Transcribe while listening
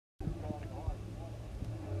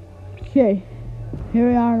Okay, here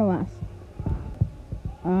we are at last.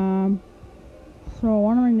 So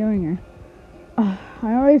what am I doing here? I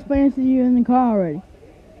already explained this to you in the car already.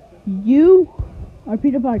 You are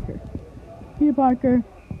Peter Parker. Peter Parker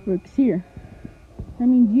works here. That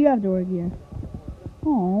means you have to work here.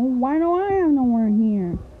 Oh, why do I have to work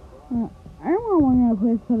here? I don't want to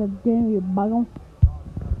work at a place called a Daily Bugle.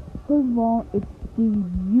 First of all, it's the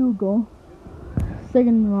Bugle.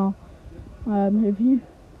 Second of all,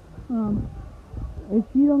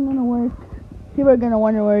 if you don't gonna work, people are gonna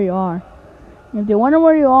wonder where you are. And if they wonder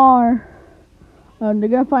where you are, they're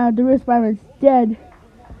gonna find out the real Spider-Man's dead,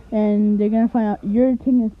 and they're gonna find out you're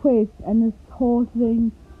taking his place, and this whole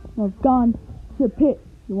thing was gone to the pit.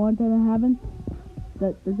 You want that to happen?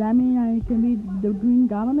 Does that mean I can be the Green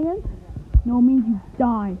Goblin again? No, it means you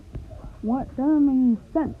die. What? That doesn't make any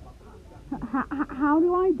sense. How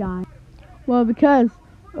do I die? Well, because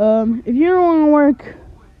if you don't want to work,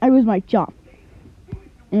 I lose my job.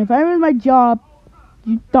 And if I lose my job,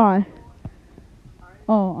 you die.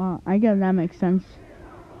 Oh, I guess that makes sense.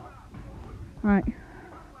 Alright.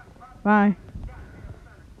 Bye.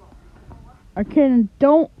 Okay,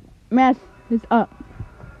 don't mess this up.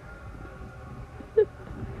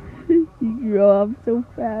 You grow up so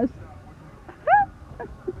fast.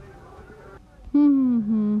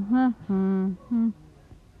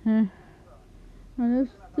 Well,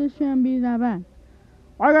 this shouldn't be that bad.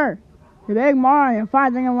 Parker, the big Mario,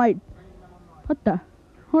 5 seconds late. What the?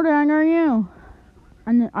 Who the heck are you?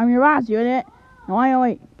 I'm your boss, you idiot. Now why are you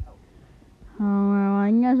late? Oh, well,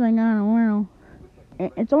 I guess I got a whirl.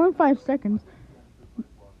 It's only 5 seconds.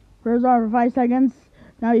 First off, for 5 seconds,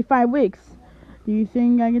 that'll be 5 weeks. Do you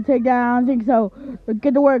think I can take that? I don't think so. But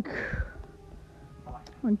get to work.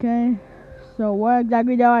 Okay, so what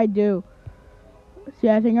exactly do I do? See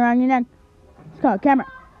that thing around your neck? It's called a camera.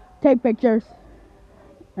 Take pictures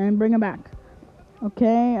and bring them back.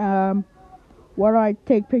 Okay, what do I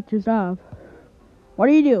take pictures of? What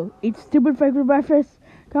do? Eat stupid fake for breakfast?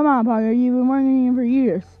 Come on, Parker, you've been working here for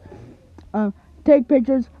years. Take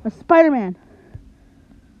pictures of Spider-Man.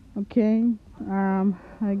 Okay,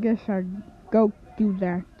 I guess I'll go do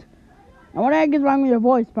that. And what the heck is wrong with your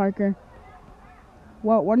voice, Parker?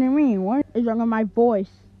 What do you mean? What is wrong with my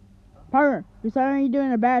voice? Parker, you're suddenly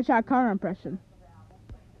doing a bad shot Connor impression.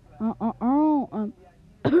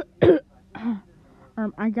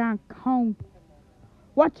 I got home.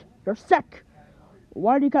 What? You're sick.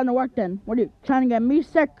 Why do you come to work then? What are you trying to get me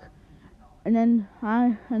sick? And then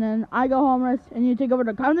I go homeless and you take over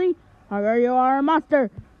the company? Parker, you are a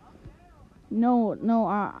monster. No,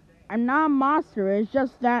 I'm not a monster. It's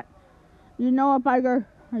just that, you know what, Parker?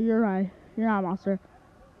 You're right. You're not a monster.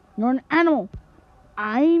 You're an animal.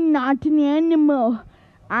 I'm not an animal.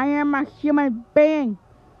 I am a human being.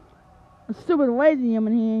 A stupid, lazy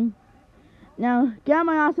human being. Now, get out of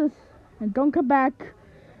my office and don't come back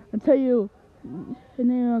until you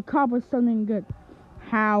accomplish something good.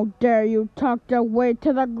 How dare you talk the way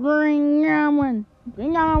to the Green Goblin?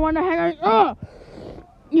 Green Goblin, what the heck are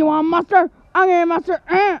you? You want a monster? I'm getting a monster.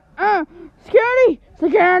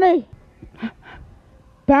 Security!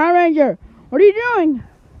 Power Ranger, what are you doing?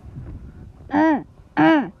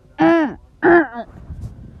 Uh-oh.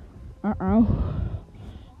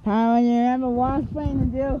 Power Ranger, I have a lot of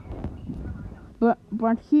explaining to do.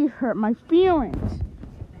 But he hurt my feelings.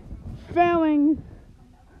 I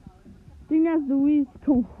think that's the least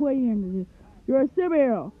complaining to do. You're a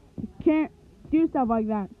superhero. You can't do stuff like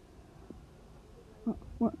that.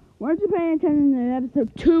 Weren't you paying attention to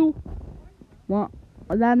episode 2? Well,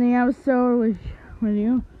 was that in the episode with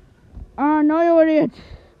you? No, you idiot.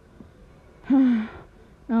 Now,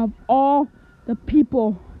 of all the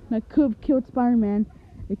people that could have killed Spider-Man,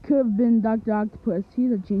 it could have been Dr. Octopus.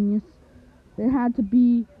 He's a genius. It had to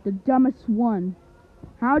be the dumbest one.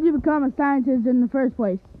 How did you become a scientist in the first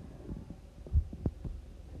place?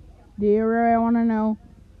 Do you really want to know?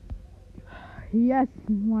 Yes,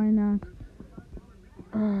 why not?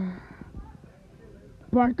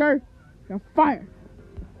 Parker, you're fired.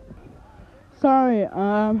 Sorry,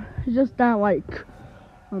 it's just that, like,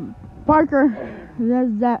 Parker,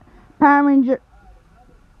 there's that Power Ranger,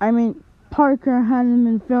 Parker hasn't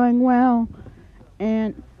been feeling well,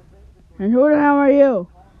 and who the hell are you?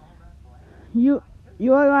 You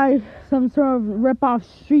look like some sort of rip-off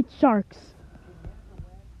Street Sharks.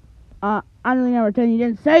 I don't think I ever pretend you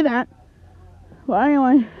didn't say that. Well,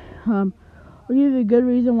 anyway, I'll give you a good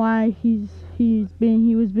reason why he was beating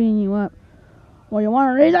you up. Well, you want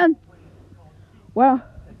a reason? Well,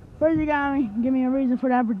 first you gotta give me a reason for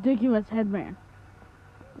that ridiculous headband.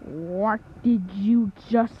 What did you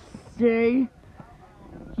just say?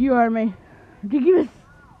 You heard me. Ridiculous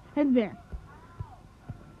headband.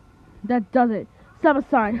 That does it. Step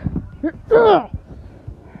aside.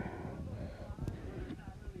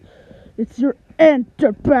 It's your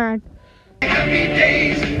enter band. Happy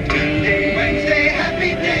days.